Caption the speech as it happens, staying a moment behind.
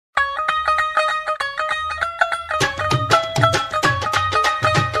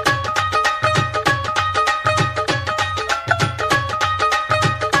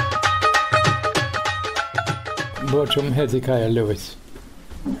Bertram Hezekiah Lewis.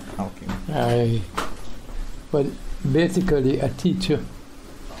 Okay. I was basically a teacher.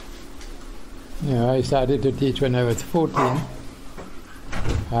 I started to teach when I was 14,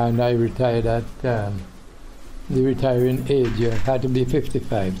 and I retired at the retiring age. You had to be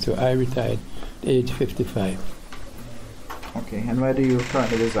 55, so I retired at age 55. Okay, and where do you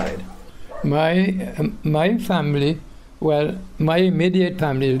currently reside? My family, well, my immediate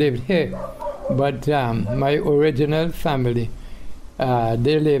family lived here, but my original family,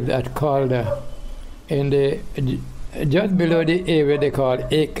 they lived at Calder, just below the area they call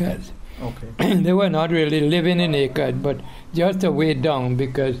Acres. Okay. They were not really living in Acres, but just a way down,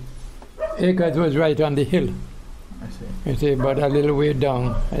 because Acres was right on the hill. I see. You see, but a little way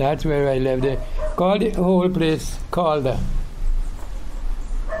down. That's where I lived. They called the whole place Calder.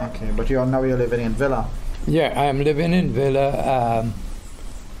 Okay, but you're living in Villa. Yeah, I'm living in Villa.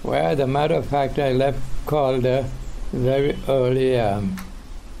 Well, as a matter of fact, I left Calder very early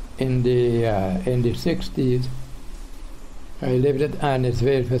in the 60s. I lived at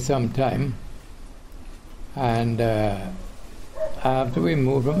Annisville for some time, and after we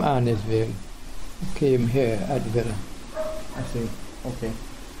moved from Annisville, came here at Villa. I see. Okay.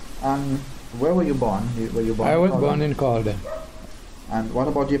 And where were you born? Were you born? I was born in Calder. And what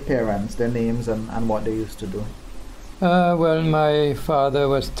about your parents, their names and what they used to do? Well, my father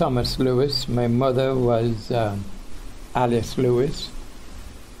was Thomas Lewis. My mother was Alice Lewis.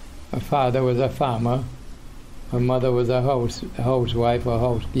 My father was a farmer. My mother was a housewife or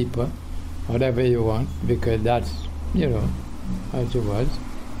housekeeper, whatever you want, because that's, as it was.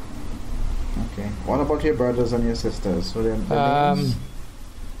 Okay. What about your brothers and your sisters? So their names?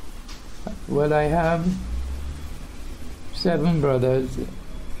 Well, I have 7 brothers.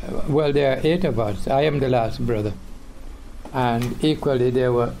 Well, there are 8 of us. I am the last brother. And equally,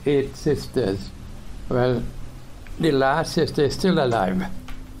 there were 8 sisters. Well, the last sister is still alive.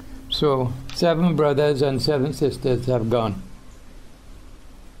 So 7 brothers and 7 sisters have gone.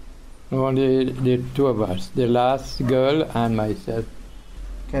 Only the 2 of us, the last girl and myself.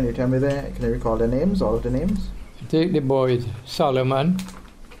 Can you tell me can you recall the names, all of the names? Take the boys: Solomon,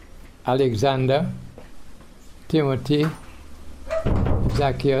 Alexander, Timothy,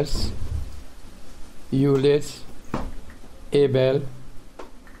 Zacchaeus, Eunice, Abel,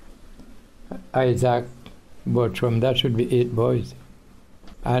 Isaac, Bertram. That should be 8 boys.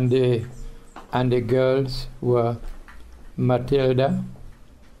 And the girls were Matilda,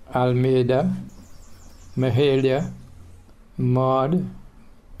 Almeida, Mahalia, Maud,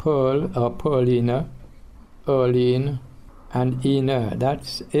 Pearl or Paulina, Erline, and Ina.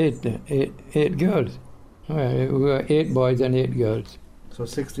 That's 8 girls. Well, we were 8 boys and 8 girls. So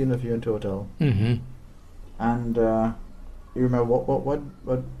 16 of you in total. Mm-hmm. And you remember what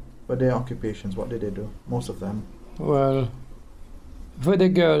their occupations? What did they do? Most of them. Well, for the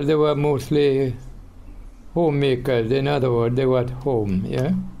girls, they were mostly homemakers. In other words, they were at home.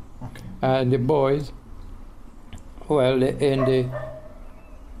 Yeah. Okay. And the boys, well,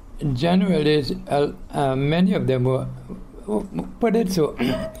 generally, many of them were, put it so,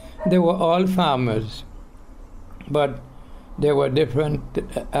 they were all farmers, but there were different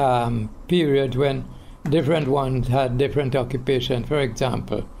periods when different ones had different occupations. For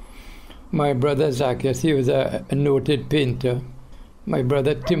example, my brother Zacchaeus, he was a noted painter. My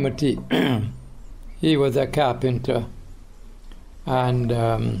brother Timothy, he was a carpenter. And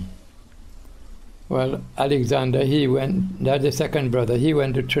well, Alexander, that's the second brother, he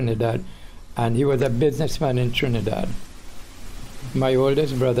went to Trinidad, and he was a businessman in Trinidad. My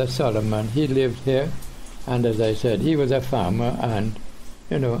oldest brother, Solomon, he lived here, and as I said, he was a farmer and,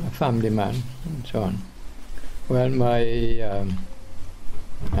 a family man, and so on. Well, my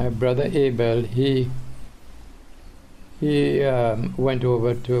brother Abel, he went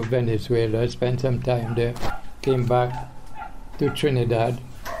over to Venezuela, spent some time there, came back to Trinidad,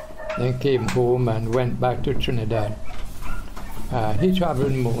 then came home and went back to Trinidad. He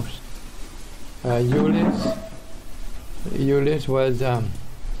traveled most. Eunice was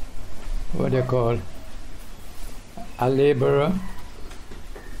what they call a laborer,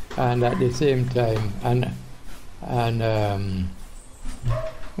 and at the same time an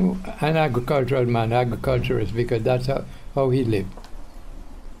agricultural man, agriculturist, because that's how he lived.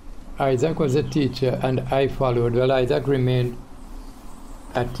 Isaac was a teacher, and I followed. Well, Isaac remained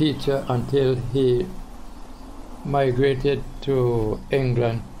a teacher until he migrated to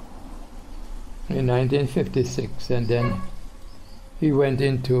England in 1956, and then he went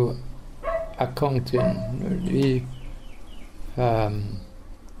into accounting. He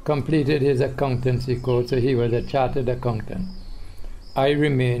completed his accountancy course, so he was a chartered accountant. I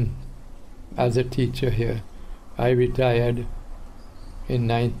remained as a teacher here, I retired in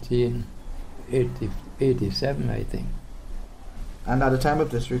 1987, I think. And at the time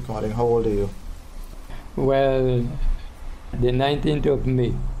of this recording, how old are you? Well, the 19th of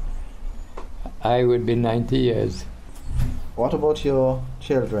May, I would be 90 years. What about your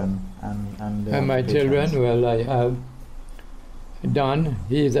children and their My occupations? children, well, I have Don,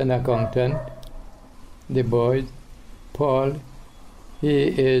 he is an accountant. The boys, Paul, he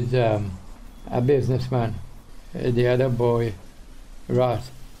is a businessman. The other boy,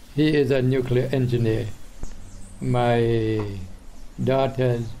 Ross, he is a nuclear engineer. My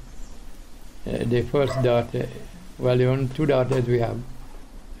daughters, the first daughter, well, the only two daughters we have.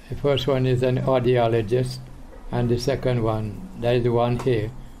 The first one is an audiologist, and the second one, that is the one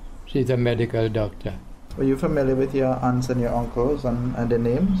here, she's a medical doctor. Were you familiar with your aunts and your uncles and their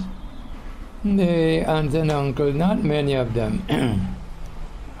names? The aunts and uncles, not many of them.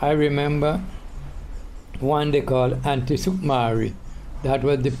 I remember one they called Auntie Sukmari. That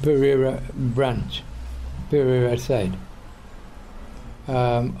was the Pereira branch, Pereira side.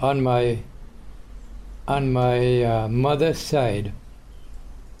 On my mother's side,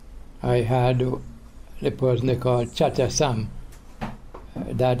 I had the person they called Chacha Sam.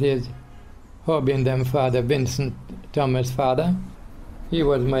 That is Hobby and them father, Vincent Thomas' father. He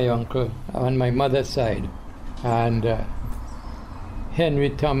was my uncle on my mother's side. And Henry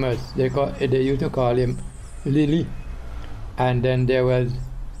Thomas, they used to call him Lily. And then there was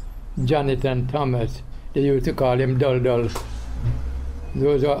Jonathan Thomas, they used to call him Dul Dul.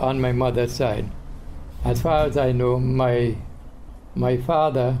 Those are on my mother's side. As far as I know, my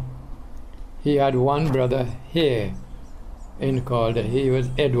father, he had one brother here in Calder. He was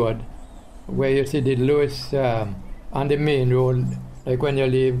Edward, where you see the Lewis on the main road, like when you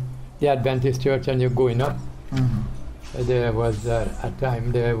leave the Adventist church and you're going up. Mm-hmm. There was a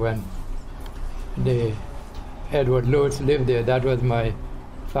time there when the Edward Lewis lived there. That was my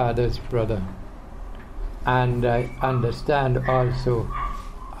father's brother. And I understand also,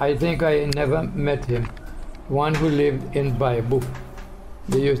 I think I never met him, one who lived in Baibu.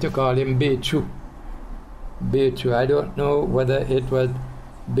 They used to call him Bechu. Bechu. I don't know whether it was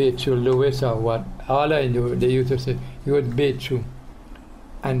Bechu Lewis or what. All I knew, they used to say he was Bechu.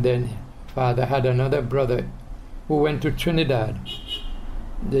 And then father had another brother who went to Trinidad.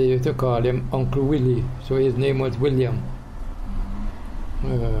 They used to call him Uncle Willie, so his name was William.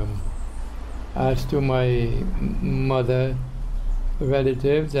 As to my mother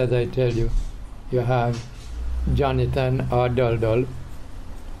relatives, as I tell you, you have Jonathan or Duldul,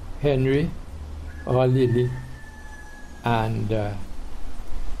 Henry or Lily, and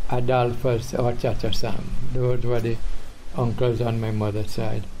Adolphus or Chacha Sam. Those were the uncles on my mother's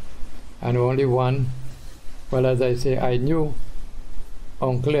side. And only one, well, as I say, I knew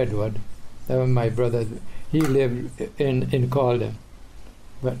Uncle Edward, that was my brother. He lived in Calder.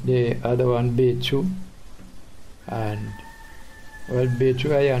 But the other one, Bechu, and, well,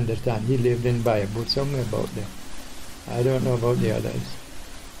 Bechu, I understand, he lived in Baibu, somewhere about there. I don't know about the others.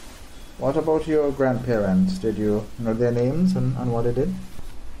 What about your grandparents? Did you know their names and what they did?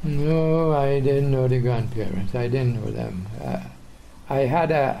 No, I didn't know the grandparents. I didn't know them. I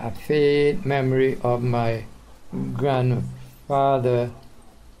had a faint memory of my grandfather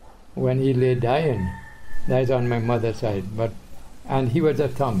when he lay dying. That's on my mother's side, and he was a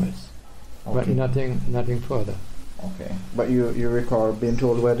Thomas, Okay. but nothing further. Okay. But you recall being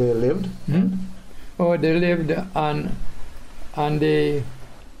told where they lived? Oh, they lived on the,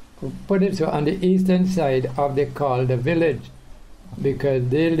 put it so, on the eastern side of the Calder village, because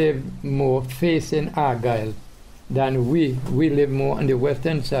they lived more facing Argyle than we. We live more on the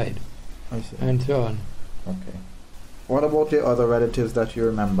western side, I see. and so on. Okay. What about the other relatives that you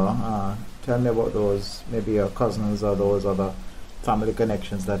remember? Tell me about those, maybe your cousins or those other family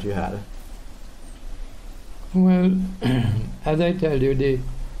connections that you had. Well, as I tell you,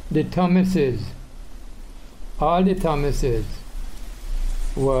 the Thomases, all the Thomases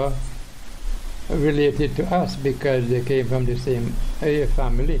were related to us because they came from the same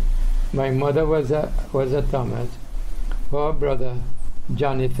family. My mother was a Thomas. Her brother,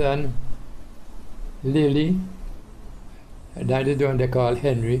 Jonathan, Lily, that is the one they call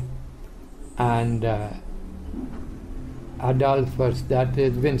Henry, and Adolphus, that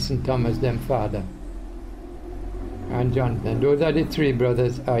is Vincent Thomas, them father, and Jonathan. Those are the three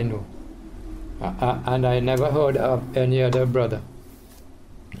brothers I know. And I never heard of any other brother.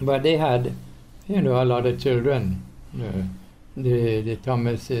 But they had, a lot of children. The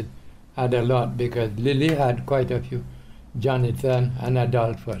Thomases had a lot because Lily had quite a few. Jonathan and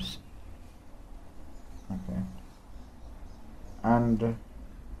Adolphus. Okay. And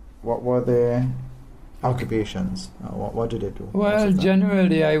what were their occupations? What did they do? Well,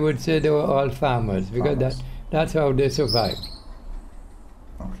 generally I would say they were all farmers because that's how they survived.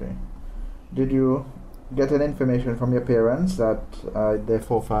 Okay. Did you get any information from your parents that their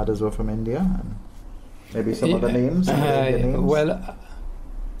forefathers were from India? And maybe some other names? Well,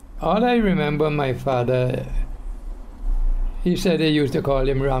 all I remember my father, he said they used to call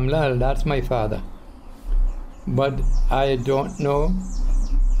him Ramlal. That's my father. But I don't know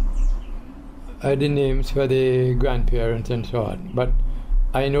the names for the grandparents and so on. But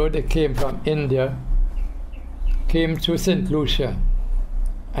I know they came from India, came to St. Lucia,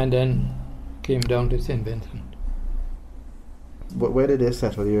 and then came down to St. Vincent. But where did they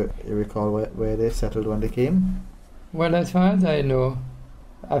settle? You recall where they settled when they came? Well, as far as I know,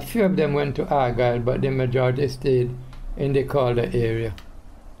 a few of them went to Argyle, but the majority stayed in the Calder area.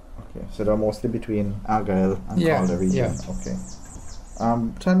 Okay, so they're mostly between Argyle and Calder region. Yeah. Okay.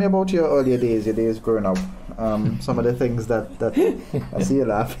 Tell me about your earlier days, your days growing up. Some of the things that I see you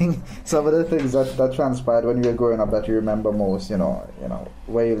laughing. Some of the things that transpired when you were growing up that you remember most. You know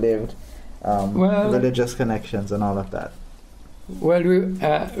where you lived, religious connections and all of that. Well,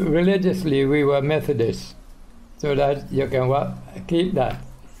 religiously we were Methodists, so that you can keep that.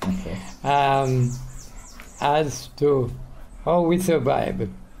 Okay. As to how we survived,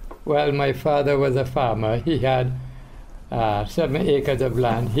 well, my father was a farmer. He had 7 acres of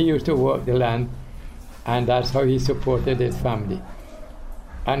land. He used to work the land, and that's how he supported his family.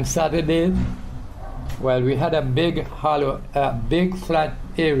 On Saturdays, well, we had a big flat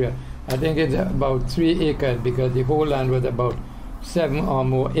area. I think it's about 3 acres because the whole land was about 7 or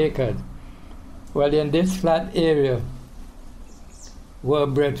more acres. Well, in this flat area were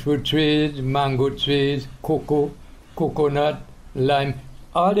breadfruit trees, mango trees, cocoa, coconut, lime,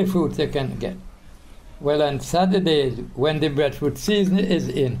 all the fruits they can get. Well, on Saturdays, when the breadfruit season is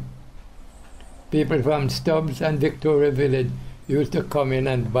in, people from Stubbs and Victoria Village used to come in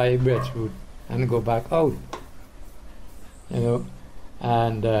and buy breadfruit and go back out.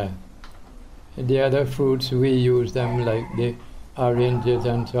 And the other fruits, we used them like the oranges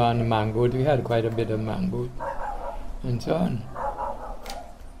and so on, mangoes. We had quite a bit of mangoes and so on.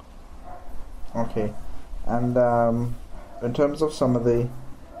 Okay. And in terms of some of the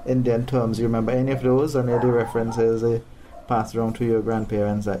Indian terms, you remember any of those? Any of the references passed around to your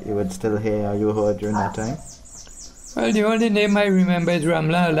grandparents that you would still hear or you heard during that time? Well, the only name I remember is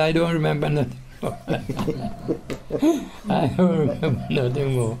Ramlal. I don't remember nothing more. I don't remember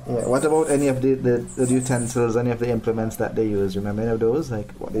nothing more. Yeah. What about any of the utensils, any of the implements that they use? Remember any of those?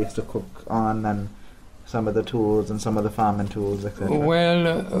 Like what they used to cook on and some of the tools and some of the farming tools, etc.?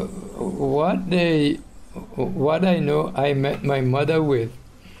 Well, what I know I met my mother with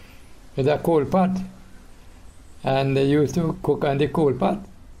is a coal pot. And they used to cook on the coal pot.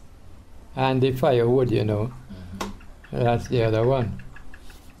 And the firewood, That's the other one.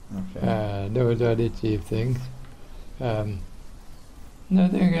 Okay. Those are the chief things.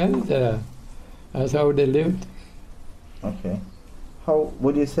 Nothing else. That's how they lived. Okay. How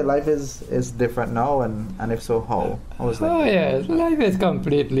would you say life is different now, and if so, how? How is life? Oh yes, life is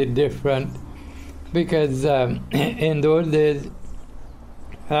completely different because in those days,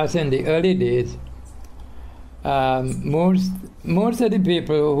 as in the early days, most of the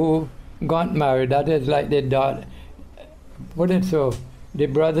people who got married, that is like the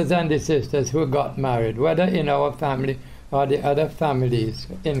brothers and the sisters who got married, whether in our family or the other families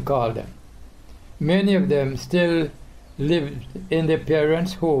in Calder, many of them still lived in their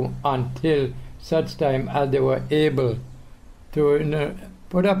parents' home until such time as they were able to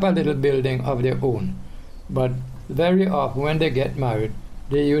put up a little building of their own. But very often when they get married,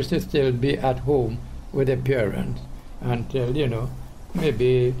 they used to still be at home with their parents until,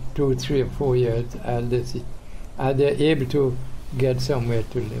 maybe 2, 3, or 4 years as they're able to get somewhere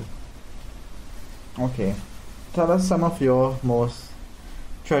to live. Okay. Tell us some of your most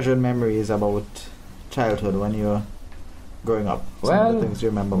treasured memories about childhood when you were growing up. Some of the things you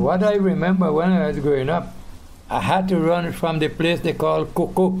remember most. What I remember when I was growing up, I had to run from the place they call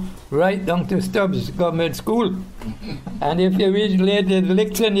Coco right down to Stubbs Government School. And if you reach late, it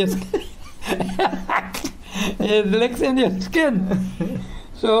licks in your skin. It licks in your skin.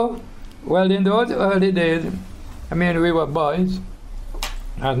 So, in those early days, we were boys.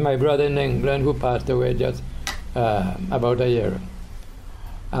 As my brother in England, who passed away just about a year.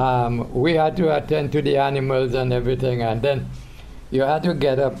 We had to attend to the animals and everything, and then you had to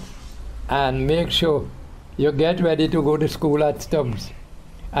get up and make sure you get ready to go to school at Stubbs.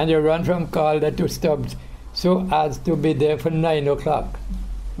 And you run from Calder to Stubbs so as to be there for 9 o'clock.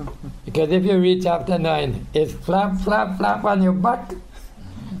 Because if you reach after 9, it's flap, flap, flap on your back.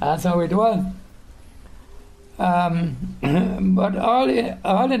 That's how it was. But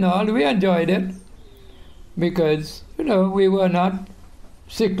all in all, we enjoyed it because, we were not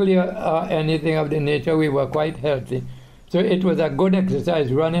sickly or anything of the nature. We were quite healthy. So it was a good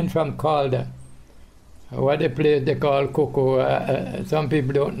exercise running from Calder, what a place they call Cocoa. Some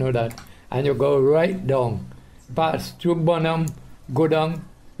people don't know that. And you go right down, pass through Bonham, go down,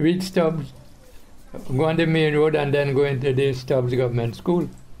 reach Stubbs, go on the main road, and then go into the Stubbs Government School.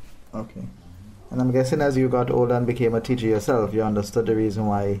 Okay. And I'm guessing as you got older and became a teacher yourself, you understood the reason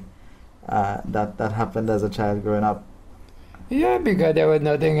why that happened as a child growing up. Yeah, because there was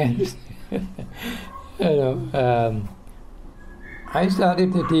nothing else. I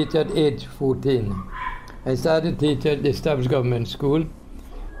started to teach at age 14. I started to teach at the Stubbs Government School.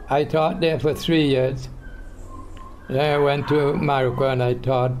 I taught there for 3 years. Then I went to Morocco and I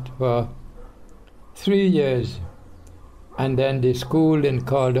taught for 3 years. And then the school in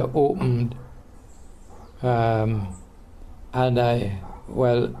Calder opened. And let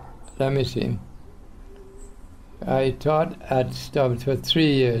me see. I taught at Stubbs for 3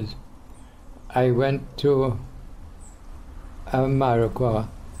 years. I went to Morocco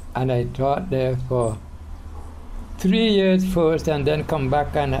and I taught there for 3 years first and then come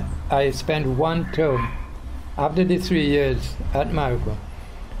back, and I spent 1 term. After the 3 years at Morocco,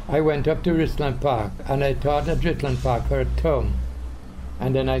 I went up to Richland Park and I taught at Richland Park for a term.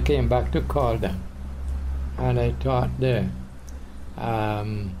 And then I came back to Calder and I taught there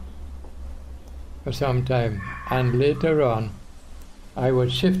for some time. And later on, I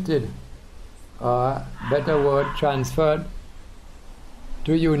was shifted, or better word, transferred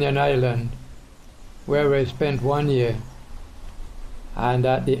to Union Island, where I spent 1 year. And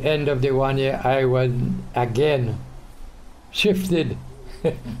at the end of the 1 year, I was again shifted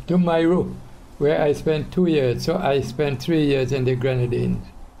to Mairo, where I spent 2 years. So I spent 3 years in the Grenadines.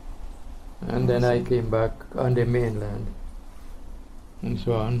 And then I came back on the mainland, and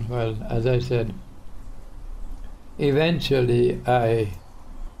so on. Well, as I said, eventually I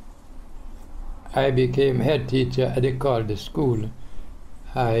became head teacher at the Calder School.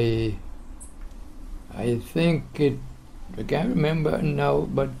 I think I can't remember now,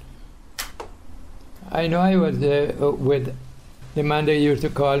 but I know I was there with the man they used to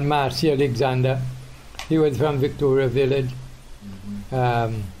call Marcy Alexander. He was from Victoria Village.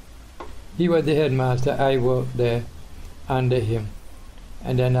 He was the headmaster. I worked there under him.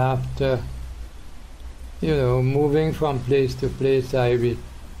 And then after, moving from place to place, I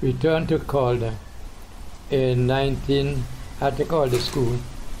returned to Calder at the Calder School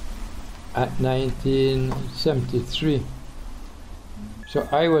at 1973. So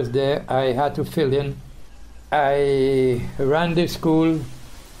I was there. I had to fill in. I ran the school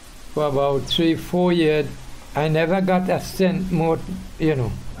for about 3-4 years. I never got a cent more,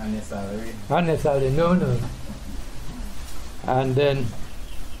 On your salary? On your salary, no. And then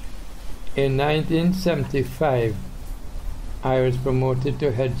in 1975, I was promoted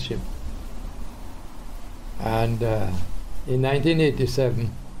to headship. And in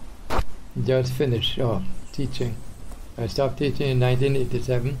 1987, just finished off teaching. I stopped teaching in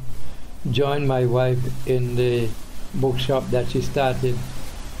 1987, joined my wife in the bookshop that she started.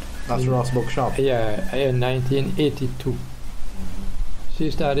 That's Ross Bookshop? Yeah, in 1982.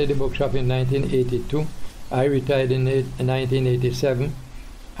 She started the bookshop in 1982. I retired in 1987,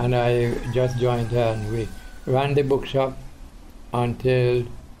 and I just joined her, and we ran the bookshop until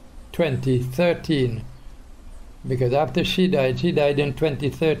 2013. Because after she died in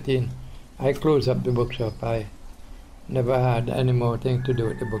 2013, I closed up the bookshop. I never had any more thing to do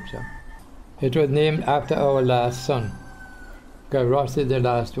with the bookshop. It was named after our last son, because Ross is the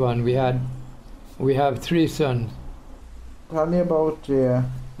last one. We have 3 sons. Tell me about the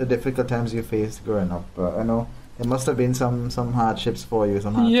difficult times you faced growing up. I know there must have been some hardships for you.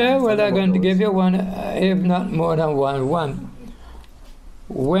 Yeah, well, I'm going to give you one, if not more than one.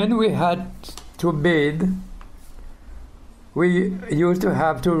 When we had to bathe, we used to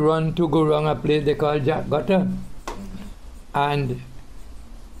have to run to go around a place they call Jack Gutter. And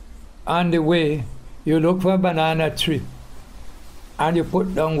on the way, you look for a banana tree and you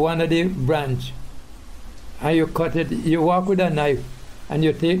put down one of the branch and you cut it. You walk with a knife and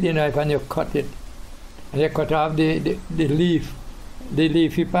you take the knife and you cut it. And you cut off the leaf, the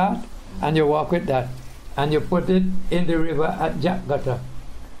leafy part, and you walk with that. And you put it in the river at Jack Gutter.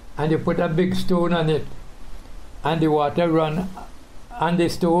 And you put a big stone on it. And the water run on the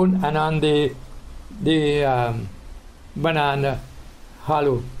stone and on the banana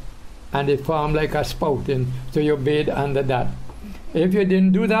hollow, and it formed like a spouting, so you bathe under that. If you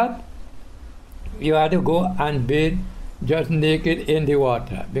didn't do that, you had to go and bathe just naked in the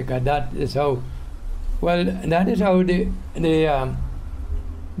water, because that is how Well, that is how the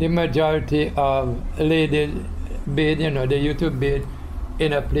majority of ladies bathe. They used to bathe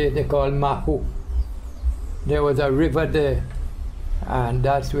in a place they call Mahu. There was a river there, and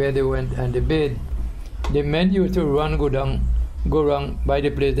that's where they went and they bathed. The men used to go wrong by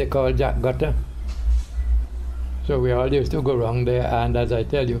the place they call Jack Gutter. So we all used to go wrong there, and as I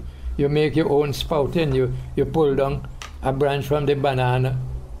tell you, you make your own spouting. You pull down a branch from the banana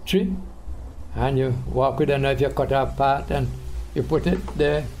tree, and you walk with a knife, you cut off part, and you put it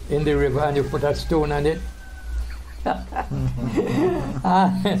there in the river, and you put a stone on it.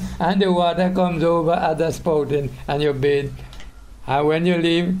 And the water comes over at the spouting, and you bathe. And when you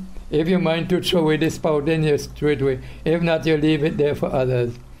leave, if you mind to throw away the spouting, you throw it away. If not, you leave it there for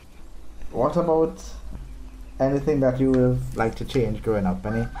others. What about anything that you would like to change growing up?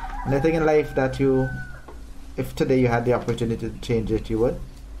 Anything in life that if today you had the opportunity to change it, you would?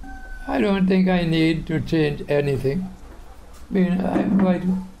 I don't think I need to change anything. I mean,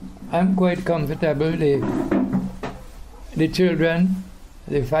 I'm quite comfortable. The children,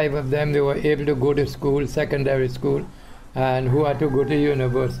 the 5 of them, they were able to go to school, secondary school, and who had to go to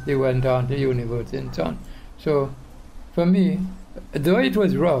university went on to university and so on. So for me, though it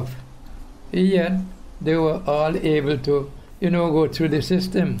was rough, yet they were all able to, go through the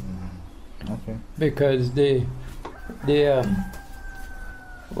system. Okay. Because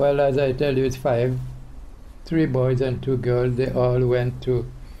well, as I tell you, it's 5, 3 boys and 2 girls. They all went to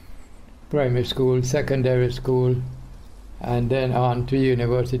primary school, secondary school, and then on to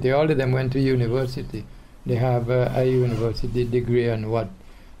university. All of them went to university. They have a university degree and what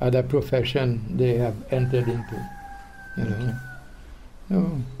other profession they have entered into, Okay.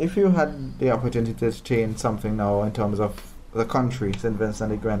 So, if you had the opportunity to change something now in terms of the country, St.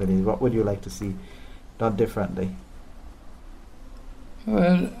 Vincent and the Grenadines, what would you like to see done differently?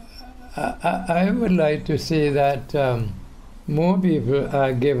 Well, I would like to see that more people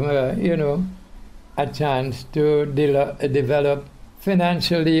are given, a chance to develop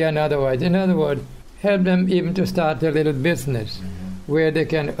financially and otherwise. In other words, help them even to start a little business where they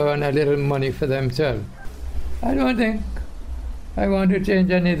can earn a little money for themselves. I don't think I want to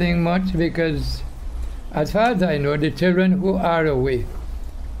change anything much because, as far as I know, the children who are away,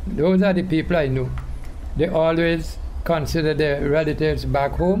 those are the people I know. They always consider their relatives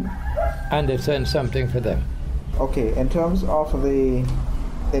back home and they send something for them. Okay, in terms of the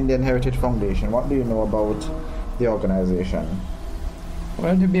Indian Heritage Foundation, what do you know about the organization?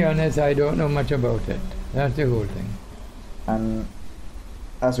 Well, to be honest, I don't know much about it. That's the whole thing. And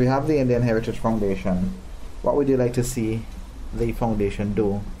as we have the Indian Heritage Foundation, what would you like to see the foundation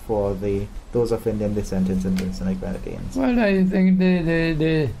do for those of Indian descent in St. Vincent and Grenadines? Well, I think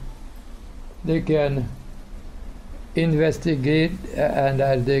they can investigate, and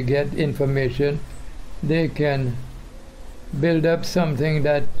as they get information, they can build up something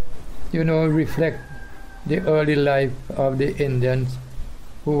that, reflect the early life of the Indians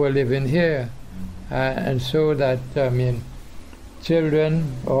who were living here. And so that,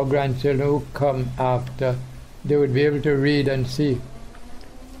 children or grandchildren who come after, they would be able to read and see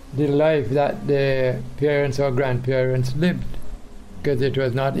the life that their parents or grandparents lived, because it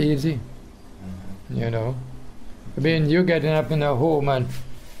was not easy, you getting up in a home and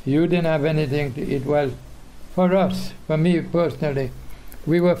you didn't have anything to eat. Well, for me personally,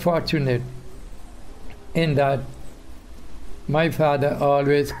 we were fortunate in that my father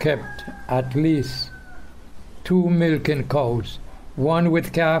always kept at least 2 milking cows, one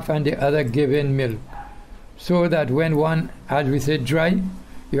with calf and the other giving milk, so that when one, as we say, dry,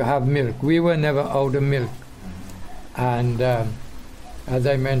 you have milk. We were never out of milk. And as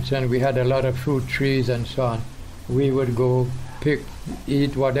I mentioned, we had a lot of fruit trees and so on. We would go pick,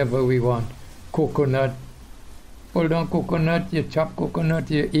 eat whatever we want. Coconut, pull down coconut, you chop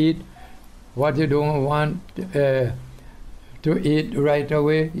coconut, you eat. What you don't want to eat right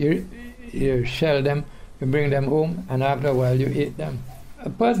away, you shell them, you bring them home, and after a while you eat them.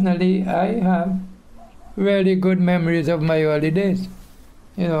 Personally, I have really good memories of my early days,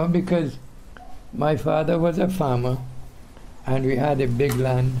 because my father was a farmer, and we had a big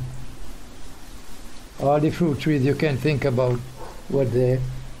land. All the fruit trees you can think about were there,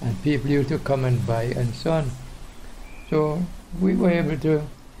 and people used to come and buy and so on. So we were able to,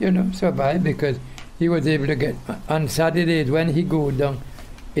 survive, because he was able to get, on Saturdays when he go down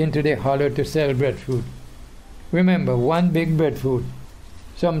into the hollow to sell breadfruit. Remember, 1 big breadfruit.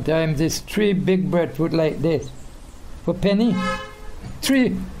 Sometimes it's 3 big breadfruit like this. For penny,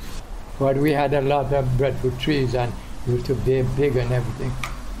 3. But we had a lot of breadfruit trees and used to be big and everything.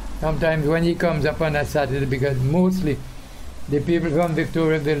 Sometimes when he comes up on a Saturday, because mostly The people from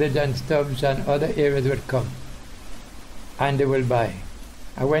Victoria Village and Stubbs and other areas would come, and they will buy.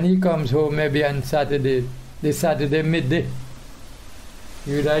 And when he comes home, maybe on Saturday, the Saturday midday,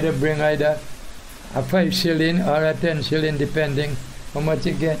 he would either bring either a 5 shilling or a 10 shilling, depending how much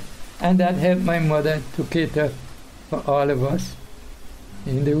you get. And that helped my mother to cater for all of us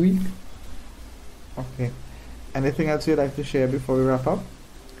in the week. Okay. Anything else you'd like to share before we wrap up?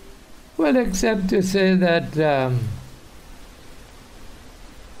 Well, except to say that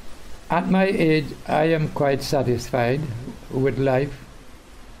at my age, I am quite satisfied with life.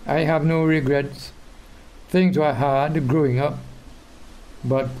 I have no regrets. Things were hard growing up,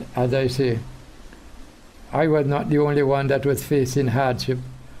 but as I say, I was not the only one that was facing hardship.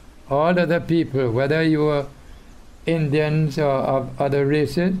 All other people, whether you were Indians or of other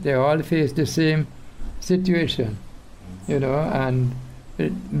races, they all faced the same situation, and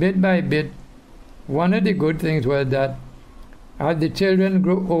bit by bit, one of the good things was that as the children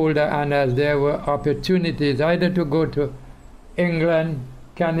grew older and as there were opportunities either to go to England,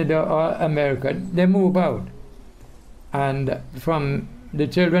 Canada or America, they moved out. And from the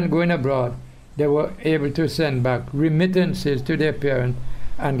children going abroad, they were able to send back remittances to their parents,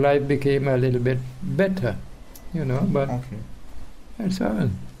 and life became a little bit better, but okay. That's all.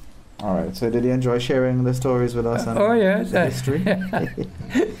 All right. So did you enjoy sharing the stories with us? Oh, yes. The history?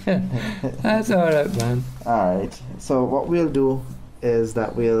 That's all right, man. All right. So what we'll do is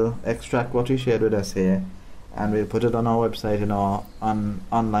that we'll extract what you shared with us here, and we'll put it on our website and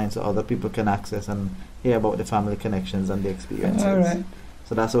online so other people can access and hear about the family connections and the experiences. All right.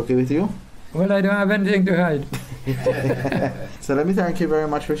 So that's okay with you? Well, I don't have anything to hide. So let me thank you very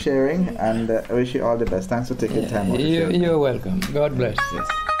much for sharing, and I wish you all the best. Thanks for taking time out. You're welcome. God bless. Yes.